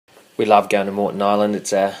We love going to Moreton Island.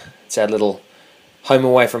 It's our little home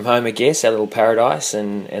away from home, I guess, our little paradise,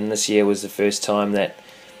 and this year was the first time that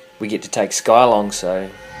we get to take Sky along, so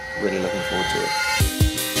really looking forward to it.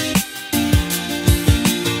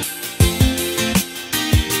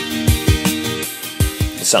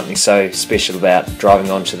 There's something so special about driving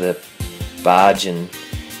onto the barge and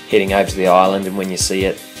heading over to the island, and when you see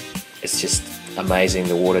it, it's just amazing.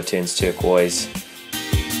 The water turns turquoise.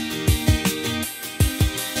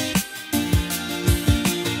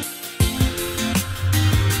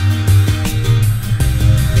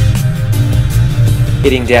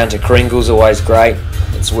 Heading down to Kringle's always great.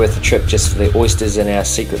 It's worth the trip just for the oysters and our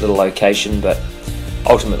secret little location, but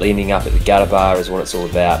ultimately ending up at the gutter bar is what it's all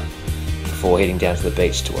about before heading down to the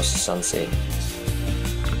beach to watch the sunset.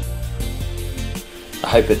 I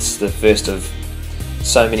hope it's the first of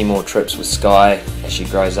so many more trips with Sky as she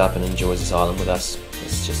grows up and enjoys this island with us.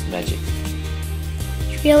 It's just magic.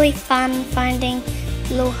 It's really fun finding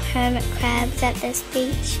little hermit crabs at this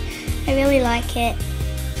beach. I really like it.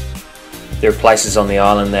 There are places on the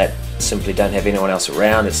island that simply don't have anyone else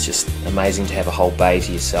around. It's just amazing to have a whole bay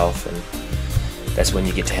to yourself, and that's when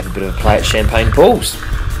you get to have a bit of a play at champagne pools.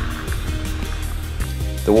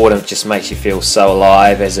 The water just makes you feel so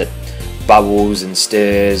alive as it bubbles and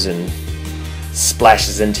stirs and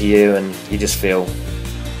splashes into you, and you just feel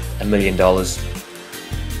 $1 million.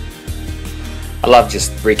 I love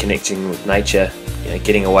just reconnecting with nature,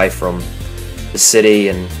 getting away from the city,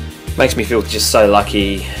 and makes me feel just so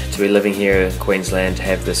lucky to be living here in Queensland, to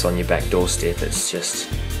have this on your back doorstep. It's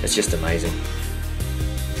just amazing.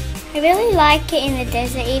 I really like it in the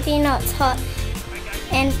desert, even though it's hot,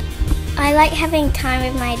 and I like having time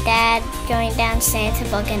with my dad going down sand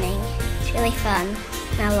tobogganing. It's really fun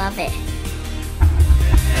and I love it.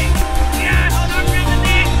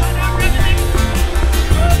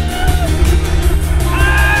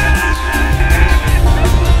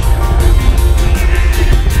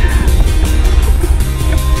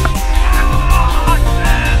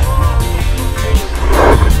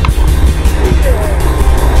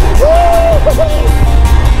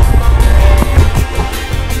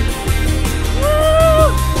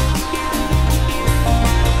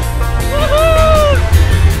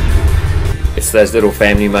 It's those little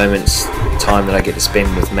family moments, time that I get to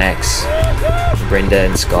spend with Max, Brenda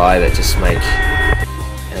and Sky, that just make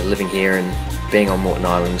living here and being on Moreton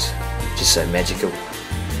Island just so magical.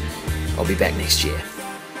 I'll be back next year.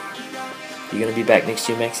 You going to be back next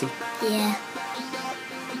year, Maxie? Yeah.